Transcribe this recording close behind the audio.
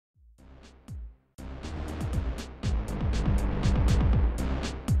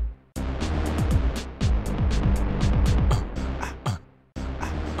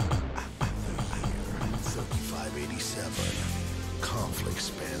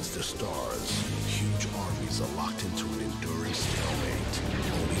against the stars. Huge armies are locked into an enduring stalemate.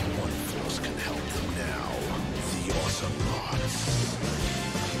 Only one force can help them now. The Awesomenauts.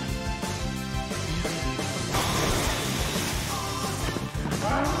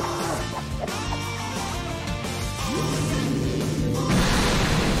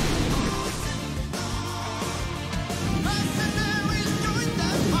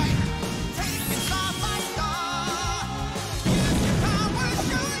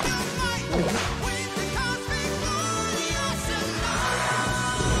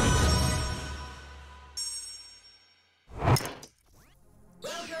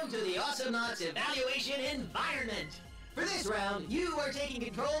 To the Awesomenauts evaluation environment. For this round, you are taking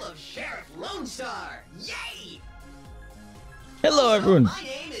control of Sheriff Lone Star. Yay! Hello, everyone. My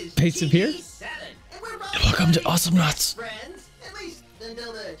name is Vaesive here. and we're Welcome to Awesomenauts. Friends, at least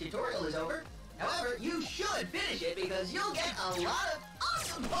until the tutorial is over. However, you should finish it because you'll get a lot of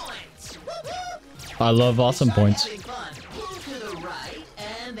awesome points. Woo-hoo! I love awesome points. Having fun. Move to the right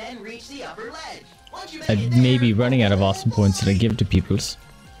and then reach the upper ledge. Once you make I it may there, be running out of awesome points that I give to peoples.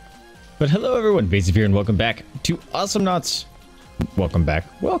 But hello everyone, Vaesive here and welcome back to Awesomenauts. Welcome back.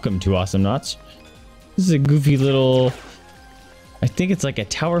 Welcome to Awesomenauts. This is a goofy little... I think it's like a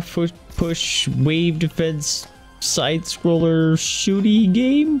tower push wave defense side-scroller shooty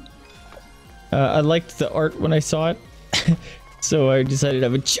game. I liked the art when I saw it. So I decided I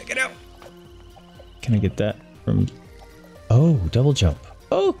would check it out. Can I get that from... Oh, double jump.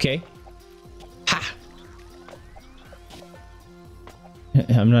 Okay. Ha!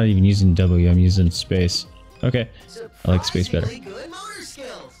 I'm not even using W, I'm using space. Okay, I like space better. Good motor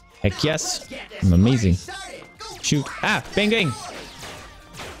skills. Heck yes, I'm amazing. Shoot, ah, bang bang.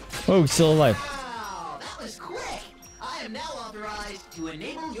 Oh, still alive. Wow, that was quick. I am now authorized to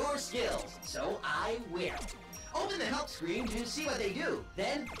enable your skills, so I will. Open the help screen to see what they do,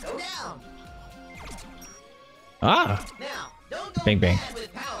 then go down. Ah, Now, don't go bang bang. mad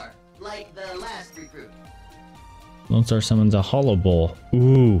with power, like the last recruit. Lone Star summons a hollow bowl.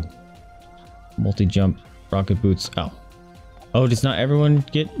 Ooh. Multi-jump, rocket boots. Oh. Oh, does not everyone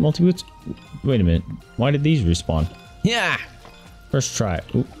get multi-boots? Wait a minute. Why did these respawn? Yeah! First try.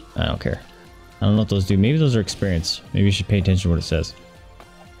 Ooh, I don't care. I don't know what those do. Maybe those are experience. Maybe you should pay attention to what it says.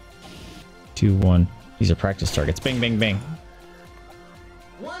 2, 1. These are practice targets. Bang, bang, bang.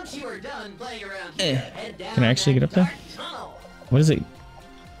 Once you are done playing around here, head down Can I actually get up there? that dark tunnel. What is it?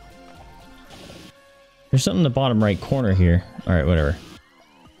 There's something in the bottom right corner here. Alright, whatever.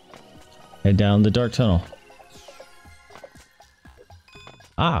 Head down the dark tunnel.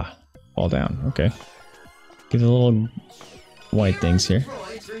 Ah! Fall down. Okay. Get the little white things here.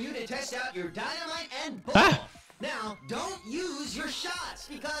 Droids for you to test out your dynamite and ball. Ah! Now, don't use your shots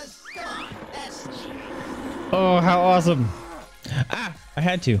because, come on, that's cheating. Oh, how awesome! Ah! I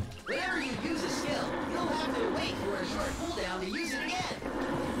had to. Whenever you use a skill, you'll have to wait for a short cooldown to use it again.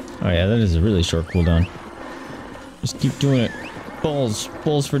 Oh yeah, that is a really short cooldown. Just keep doing it. Balls.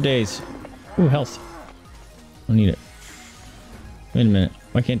 Balls for days. Ooh, health. I need it. Wait a minute.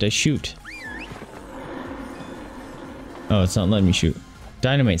 Why can't I shoot? Oh, it's not letting me shoot.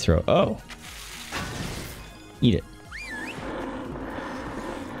 Dynamite throw. Oh. Eat it.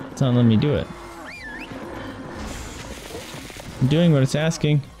 It's not letting me do it. I'm doing what it's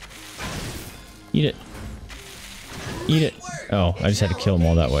asking. Eat it. Eat it. Oh, I just had to kill them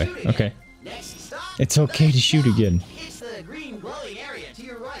all that way. Okay. Next stop, It's okay to shoot again. it's the green glowing area to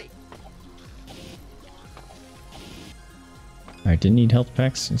your right. Alright, didn't need health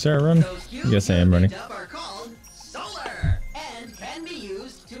packs. Is there a run? Those cubes Yes, I am running. picked up are called solar and can be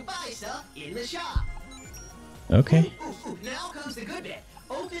used to buy stuff in the shop. Okay. Ooh, now comes the good bit.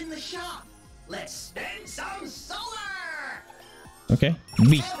 Open the shop. Let's spend some solar. Okay.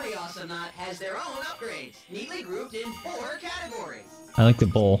 B. Every Awesomenaut has their own upgrades, neatly grouped in 4 categories. I like the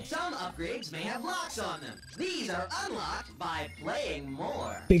bowl. Some upgrades may have locks on them. These are unlocked by playing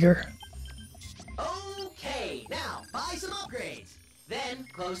more. Bigger. Okay, now buy some upgrades. Then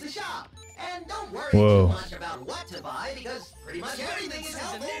close the shop. And don't worry Whoa. too much about what to buy because pretty much everything is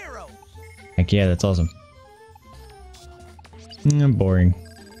helpful. Heck yeah, that's awesome. Boring.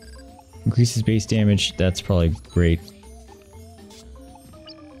 Increases base damage. That's probably great.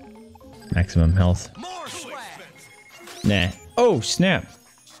 Maximum health. Nah. Oh, snap.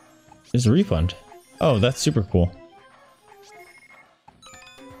 There's a refund. Oh, that's super cool.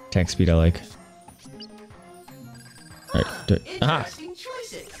 Attack speed I like. Alright. Ah! Interesting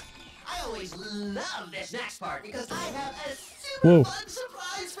choices. I always love this next part because I have a super Whoa. fun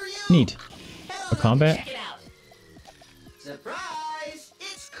surprise for you. Neat. Head A combat? Check it out. Surprise!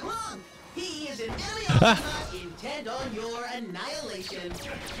 It's Clunk. He is an enemy Ah. Awesomenaut in intent on your annihilation.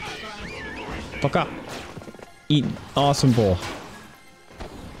 Fuck up. Eat awesome bowl.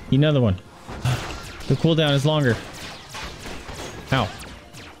 Eat another one. The cooldown is longer. Ow.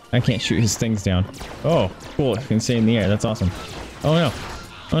 I can't shoot his things down. Oh, cool. I can stay in the air. That's awesome. Oh no.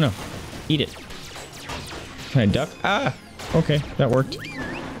 Oh no. Eat it. Can I duck? Ah! Okay, that worked.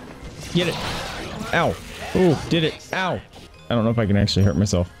 Get it. Ow. Ooh, did it. Ow. I don't know if I can actually hurt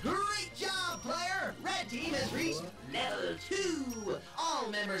myself. Great job, player! Red team has reached level 2. All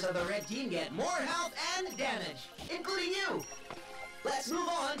members of the red team get more health and damage, including you. Let's move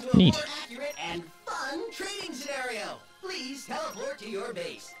on to a Neat. more accurate and fun training scenario. Please teleport to your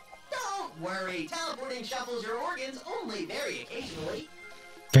base. Don't worry, teleporting shuffles your organs only very occasionally.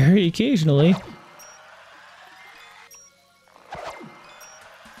 Very occasionally.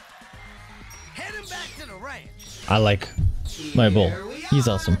 Heading back to the ranch. I like my bull. Here we He's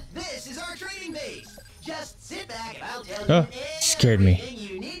are. awesome. This is our training base. Just sit back and I'll tell Oh, you scared me. everything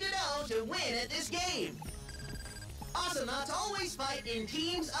you need to know to win at this game. Awesomenauts always fight in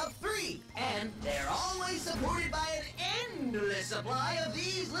teams of 3, and they're always supported by an endless supply of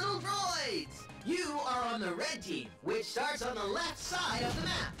these little droids. You are on the red team, which starts on the left side of the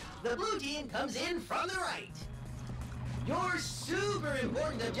map. The blue team comes in from the right. Your super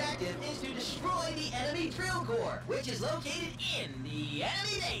important objective is to destroy the enemy drill core, which is located in the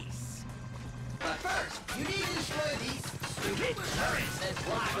enemy base. But first, you need to destroy these stupid turrets that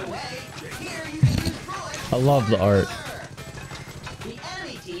block the way. Here you can use droids. I love the art. The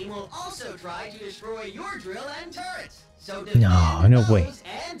enemy team will also try to destroy your drill and turrets. So No, no way. those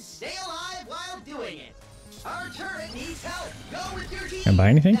and stay alive while doing it. Our turret needs help. Go with your team. Can I buy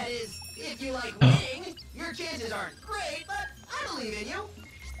anything? That is, if you like winning. Your chances aren't great, but I believe in you.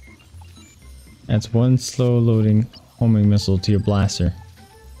 That's one slow loading homing missile to your blaster.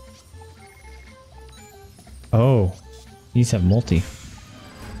 Oh, these have multi.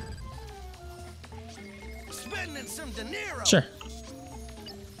 Spending some dinero. Sure.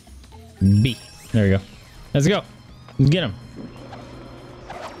 B. There we go. Let's go. Let's get him.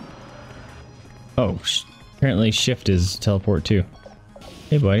 Oh, apparently shift is teleport too.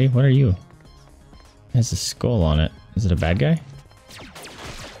 Hey buddy, what are you? It has a skull on it. Is it a bad guy?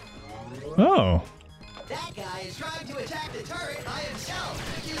 Oh. That guy is trying to attack the turret by himself.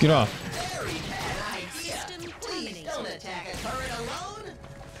 Which is Get off. a very bad idea. Please don't attack a turret alone.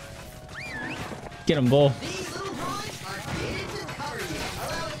 Get him, bull. These little droids are created to cover you,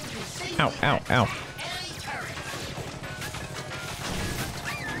 allowing you to safely Ow, ow, ow. enemy turret.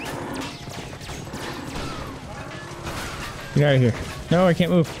 Get out of here. No, I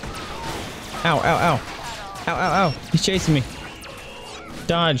can't move. Ow, ow, ow. Ow, ow, ow. He's chasing me.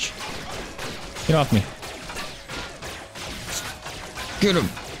 Dodge. Get off me. Get him.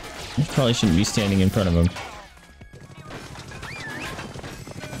 I probably shouldn't be standing in front of him.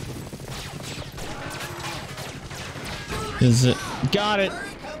 Is it? Got it.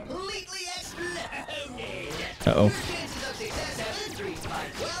 Completely exploded. Uh-oh. Chances of success have increased by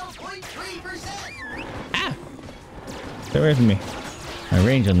 12.3%. Ah! Stay away from me. My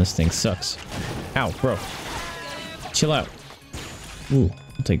range on this thing sucks. Ow, bro. Chill out. Ooh,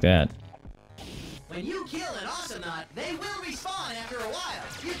 I'll take that. When you kill an Awesomenaut, they will respawn after a while.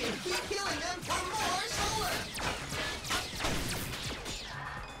 You can keep killing them for more solar.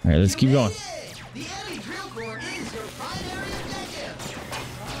 Alright, let's keep going. The enemy drill core is your primary objective.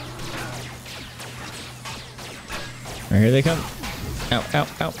 Alright, here they come. Ow, ow,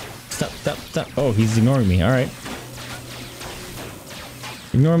 ow. Stop, stop, stop. Oh, he's ignoring me. Alright.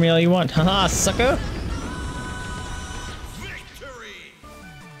 Ignore me all you want. Haha, sucker! Victory!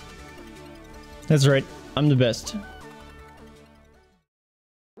 That's right. I'm the best.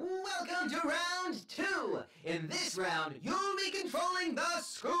 Welcome to round 2. In this round, you'll be controlling the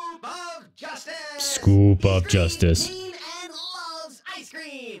Scoop of Justice. Scoop of He's Justice. green and loves ice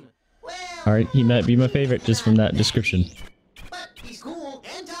cream. Well, Alright, he might be my favorite just from that description. but he's cool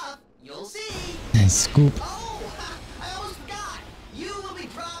and tough. You'll see. Scoop. Oh, I almost forgot. You will be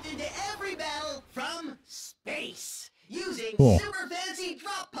dropped into every battle from space using Cool. super fancy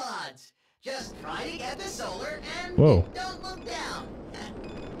drop pods. Just try to get the solar and Whoa. don't look down.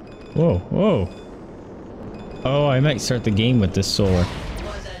 Whoa, whoa. Oh, I might start the game with this solar.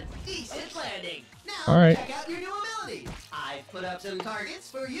 Was a decent landing. Now All right. check out your new ability. I've put up some targets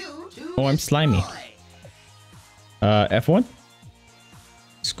for you to Oh, I'm slimy. destroy. F1?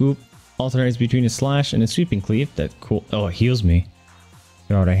 Scoop alternates between a slash and a sweeping cleave. That cool. Oh, it heals me.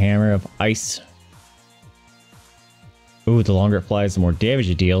 Get out a hammer of ice. Ooh, the longer it flies, the more damage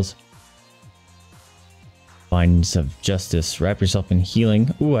it deals. Binds of justice. Wrap yourself in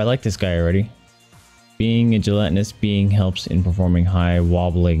healing. Ooh, I like this guy already. Being a gelatinous being helps in performing high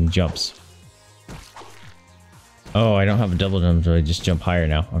wobbling jumps. Oh, I don't have a double jump, so I just jump higher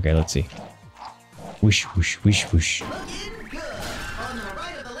now. Okay, let's see. Whoosh, whoosh, whoosh, whoosh. Looking good. On the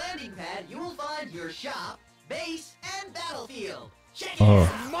right of the landing pad, you will find your shop, base, and battlefield. Check it out.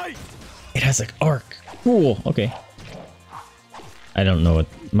 Oh, it has like arc. Cool. Okay. I don't know what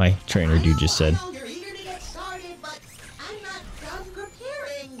my trainer dude just said. You're eager to get started, but I'm not done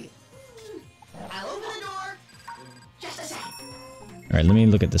preparing. I'll open the door in just a second. All right, let me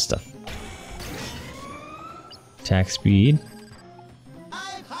look at this stuff. Attack speed.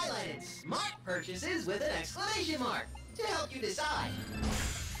 I've highlighted smart purchases with an exclamation mark to help you decide.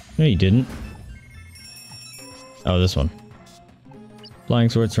 No, you didn't. Oh, this one. Flying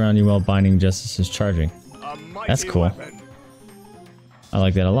sword surround you while binding justice is charging. That's cool. Weapon. I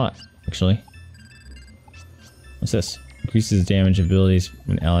like that a lot, actually. What's this? Increases damage abilities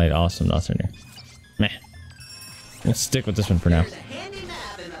when allied Awesomenauts are near. Meh. Let's stick with this one for now. There's a handy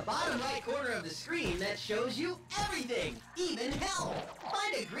map in the bottom right corner of the screen that shows you everything, even health.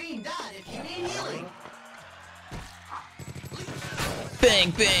 Find a green dot if you need healing.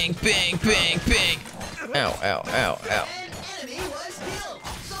 Bang, bang, bang, bang, bang. Ow, ow, ow, ow. An enemy was killed.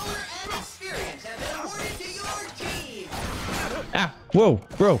 Solar and experience have been awarded to your team. Ah, whoa,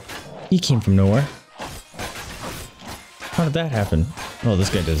 bro. He came from nowhere. How did that happen? Oh, this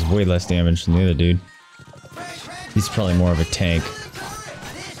guy does way less damage than the other dude. He's probably more of a tank.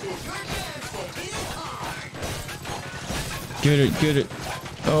 This is your chance to hit it hard. Get it, get it.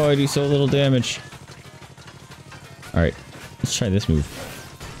 Oh, I do so little damage. Alright, let's try this move.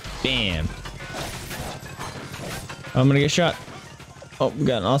 Bam. I'm gonna get shot. Oh, we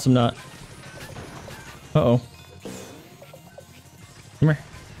got an awesome knot. Uh-oh. Come here.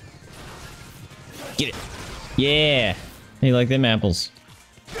 Get it. Yeah. Hey, like them apples.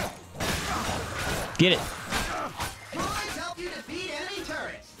 Get it. Droids help you defeat enemy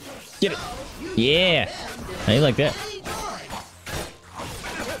turrets. Get it. So you Yeah. How you like that? enemy droids.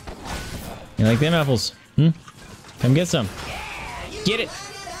 You like them apples? Hmm? Come get some. Get it.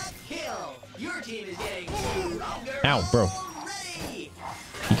 Kill. Your team is getting stronger Ow, bro. already.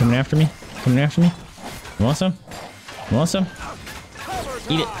 You coming after me? Coming after me? You want some? You want some?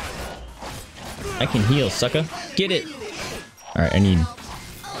 Eat it. I can heal, sucker. Get it. Alright, I need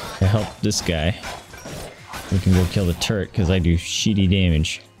to help this guy. We can go kill the turret because I do shitty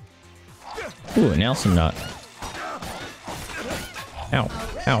damage. Ooh, an awesome knot. Ow.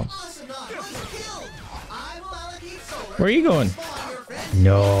 Ow. Awesomenaut was killed. I will allocate solar. Where are you going? Spawn your friends.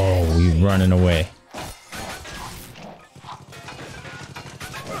 No, he's running away.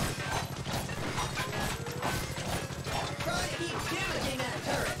 Try to keep damaging that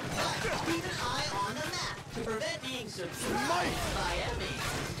turret, but keep an eye on the map to prevent being surprised by enemies.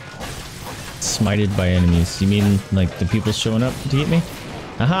 Smited by enemies. You mean like the people showing up to get me?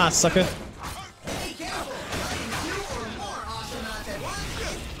 Aha, sucker. Be careful. Fighting 2 or more Awesomenauts at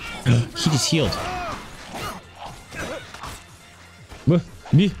once. He just healed. Bruh,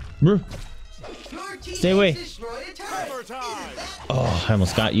 me, bruh. Your team Stay away. destroyed a turret. Isn't that Oh, I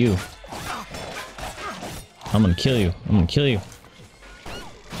almost got you. I'm gonna kill you. I'm gonna kill you.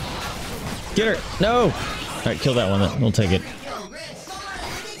 Get her. No. All right, kill that one. We'll take it. kill Red Solar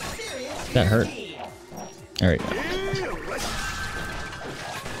and experience That hurt. All right.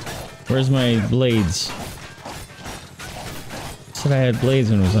 Where's my blades? Said I had blades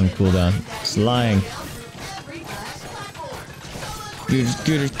when it was on cooldown. It's lying. every class platform. Get it,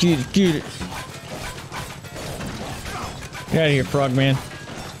 get it, get it, get it. Get out of here, frogman.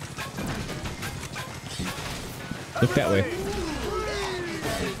 Look that way.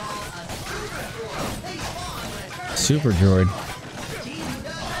 Super droid.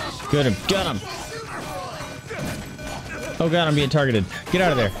 Got him, got him. Oh god, I'm being targeted. Get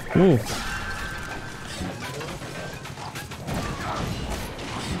out of there. Ooh.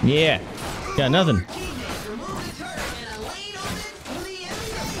 Yeah. Got nothing.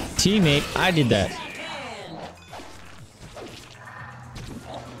 Teammate, I did that.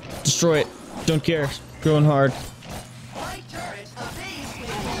 Destroy it. Don't care. Going hard.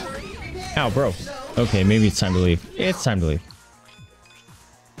 Ow, bro. Okay, maybe it's time to leave. It's time to leave.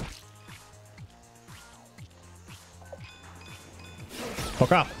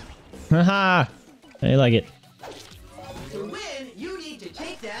 Fuck off. Haha. I like it. To win, you need to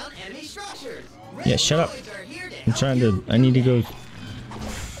take down enemy structures. Yeah, shut up. Droids are here to I'm help trying you to. I need to go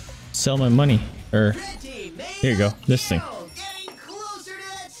sell my money. Or Red team, man here you go. This thing. kill. Getting closer to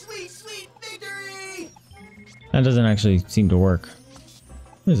that sweet, sweet victory. that doesn't actually seem to work.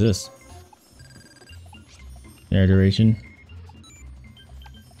 What is this? Air duration.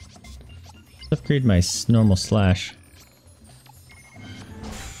 Stuff upgrade my normal slash.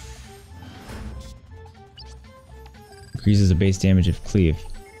 Increases the base damage of cleave.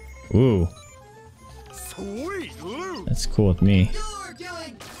 Ooh. Sweet loot. That's cool with me. You're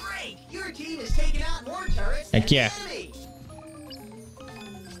doing great! Your team is taking out more turrets than Heck yeah. the enemy.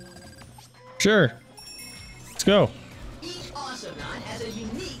 Sure. Let's go. Each Awesomenaut has a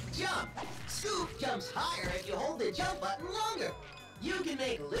unique jump. Scoop jumps higher if you hold the jump button longer. You can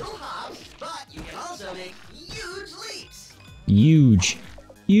make little hops, but you can also make huge leaps. Huge.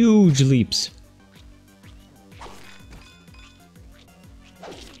 Huge leaps.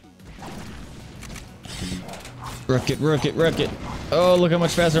 Rocket, rocket, rocket. Oh, look how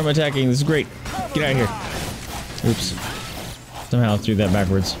much faster I'm attacking. This is great. Get out of here. Oops. Somehow I threw that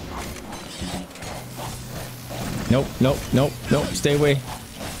backwards. Nope, nope, nope, nope. Stay away.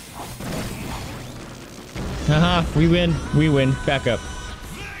 Haha, we win. We win. Back up.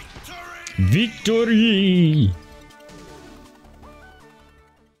 Victory!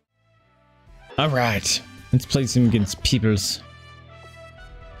 Alright. Let's play some against peoples.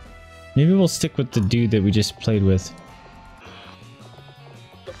 Maybe we'll stick with the dude that we just played with.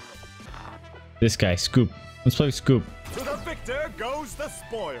 This guy, Scoop. Let's play with Scoop. To the victor goes the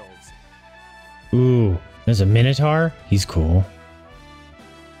spoils. Ooh, there's a Minotaur? He's cool.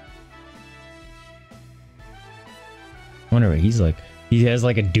 Wonder what he's like. He has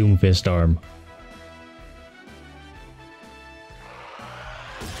like a Doomfist arm.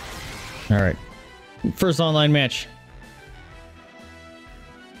 Alright. First online match.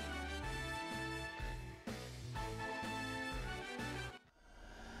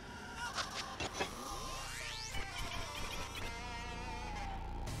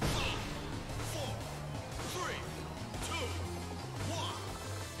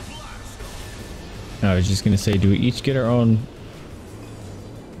 I was just gonna say, do we each get our own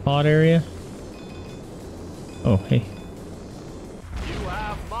pod area? Oh, hey. You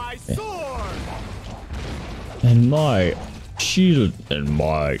have my sword. And my shield and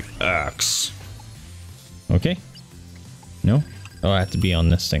my axe. Okay. No? Oh, I have to be on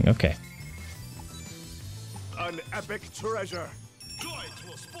this thing. Okay. An epic treasure.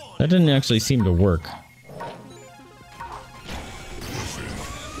 That didn't actually seem to work.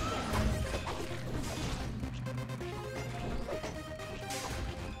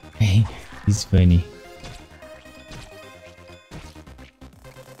 He's funny.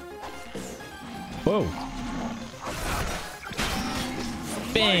 Whoa.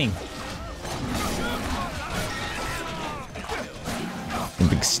 Bang. A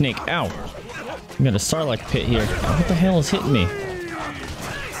big snake. Ow. I got a Sarlacc pit here. Oh, what the hell is hitting me?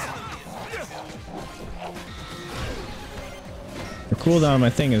 The cooldown on my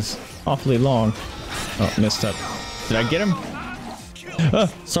thing is awfully long. Oh, messed up. Did I get him?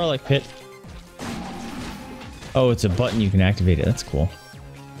 Oh, Sarlacc pit. Oh, it's a button you can activate it. That's cool.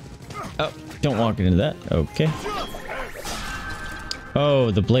 Oh, don't walk into that. Okay.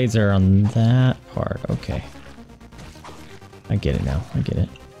 Oh, the blades are on that part. Okay. I get it now. I get it.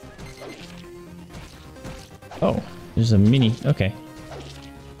 Oh, there's a mini. Okay.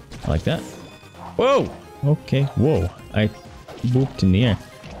 I like that. Whoa! Okay. Whoa. I booped in the air.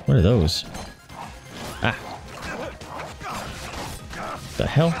 What are those? Ah. The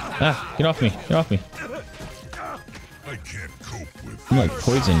hell? Ah, get off me. Get off me. I can't cope with. I'm like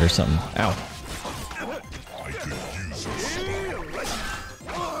poisoned or something. Ow. I could use a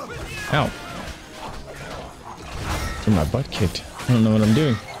spark. Ow. Get my butt kicked. I don't know what I'm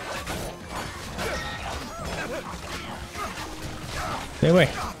doing. Stay away.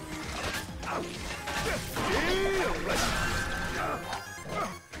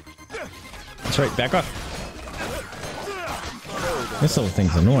 That's right, back off. This little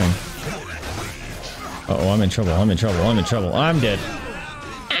thing's annoying. Uh-oh, I'm in trouble, I'm in trouble, I'm in trouble. I'm dead.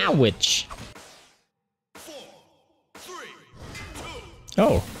 Ouch!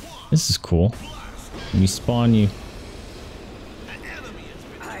 Oh, this is cool. When you spawn, you...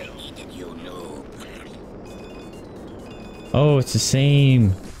 Oh, it's the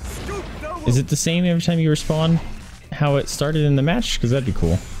same. Is it the same every time you respawn? How it started in the match? Because that'd be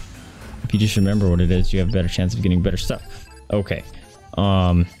cool. If you just remember what it is, you have a better chance of getting better stuff. Okay.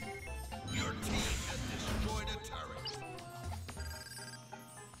 Your team has destroyed a turret.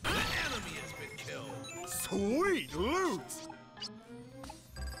 An enemy has been killed. Sweet loot.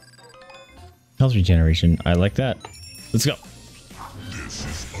 Health regeneration. I like that. Let's go. This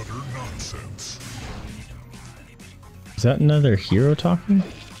is utter nonsense. Is that another hero talking?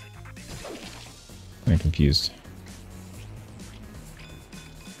 I'm confused.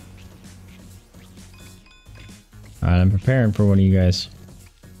 Alright, I'm preparing for one of you guys.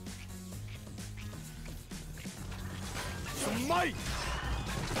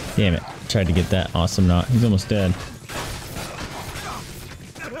 Damn it. Tried to get that Awesomenaut. He's almost dead.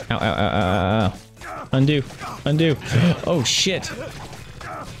 Ow, ow, ow, ow, ow. Undo. Undo. Oh, shit.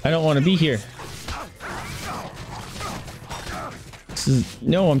 I don't want to be here. This is...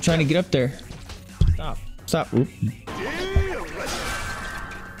 No, I'm trying to get up there. Stop. Stop. Oop.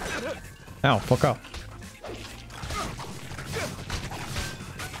 Ow, fuck off.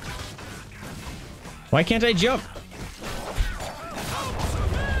 Why can't I jump?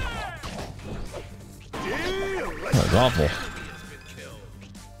 That was awful.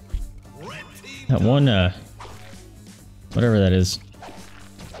 That one, whatever that is,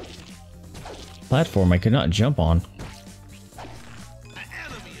 platform I could not jump on.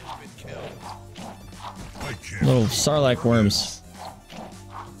 Little sarlacc worms.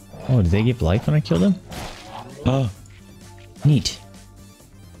 Oh, did they give life when I killed them? Oh, neat.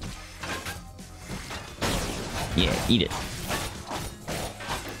 Yeah, eat it.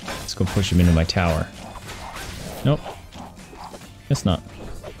 Let's go push him into my tower. Nope. Guess not.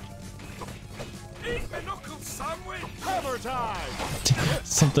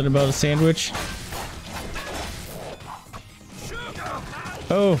 Something about a sandwich.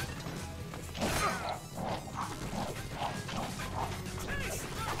 Oh.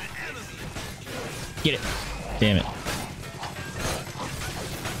 Get it. Damn it.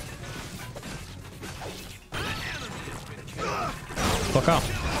 Fuck off.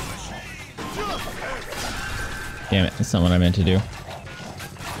 Damn it, that's not what I meant to do.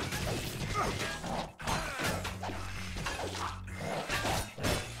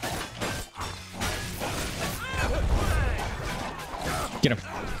 Get him.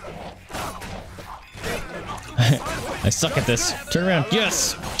 I suck at this. Turn around.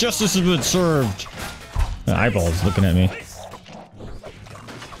 Yes! Justice has been served! The eyeball's looking at me.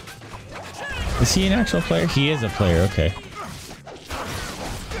 Is he an actual player? He is a player, okay.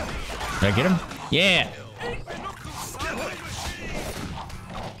 Did I get him? Yeah!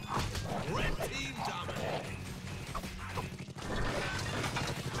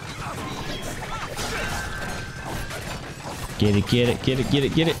 Get it, get it, get it, get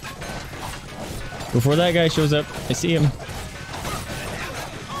it, get it. Before that guy shows up, I see him.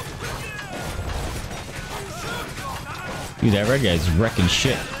 Dude, that red guy's wrecking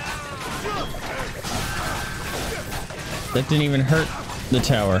shit. That didn't even hurt the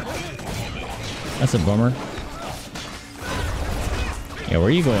tower. That's a bummer. Yeah, where are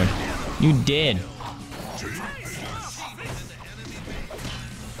you going? You dead.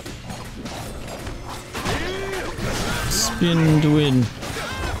 Spin to win.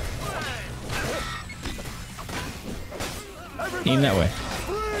 Aim that way.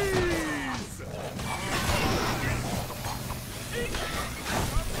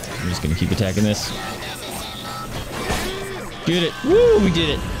 I'm just gonna keep attacking this. Get it. Woo, we did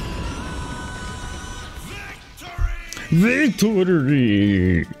it.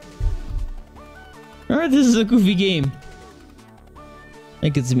 Victory! Alright, this is a goofy game. I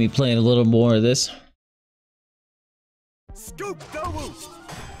could see me playing a little more of this. Scoop da whoop!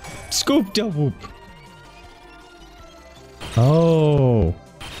 Scoop da whoop! Oh.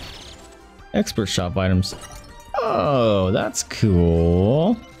 Expert shop items. Oh, that's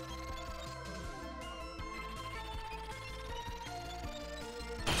cool.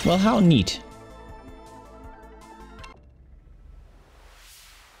 Well, how neat.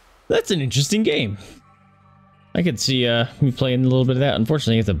 That's an interesting game. I could see me playing a little bit of that.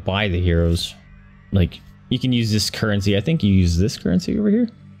 Unfortunately, you have to buy the heroes. Like, you can use this currency. I think you use this currency over here.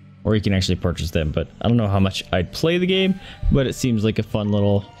 Or you can actually purchase them. But I don't know how much I'd play the game. But it seems like a fun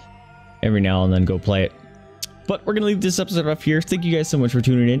little every now and then go play it. But we're going to leave this episode off here. Thank you guys so much for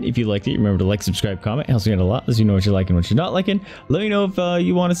tuning in. If you liked it, remember to like, subscribe, comment. It helps me out a lot. Lets you know what you like and what you're not liking. Let me know if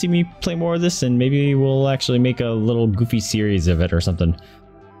you want to see me play more of this. And maybe we'll actually make a little goofy series of it or something.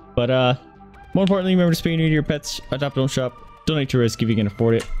 But more importantly, remember to spay new to your pets. Adopt, don't shop. Donate to risk if you can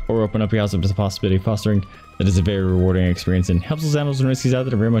afford it. Or open up your house up to the possibility of fostering. That is a very rewarding experience and helps those animals and rescues out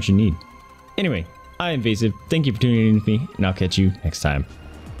that are very much in need. Anyway, I am Vaesive. Thank you for tuning in with me. And I'll catch you next time.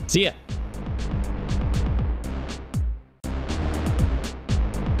 See ya!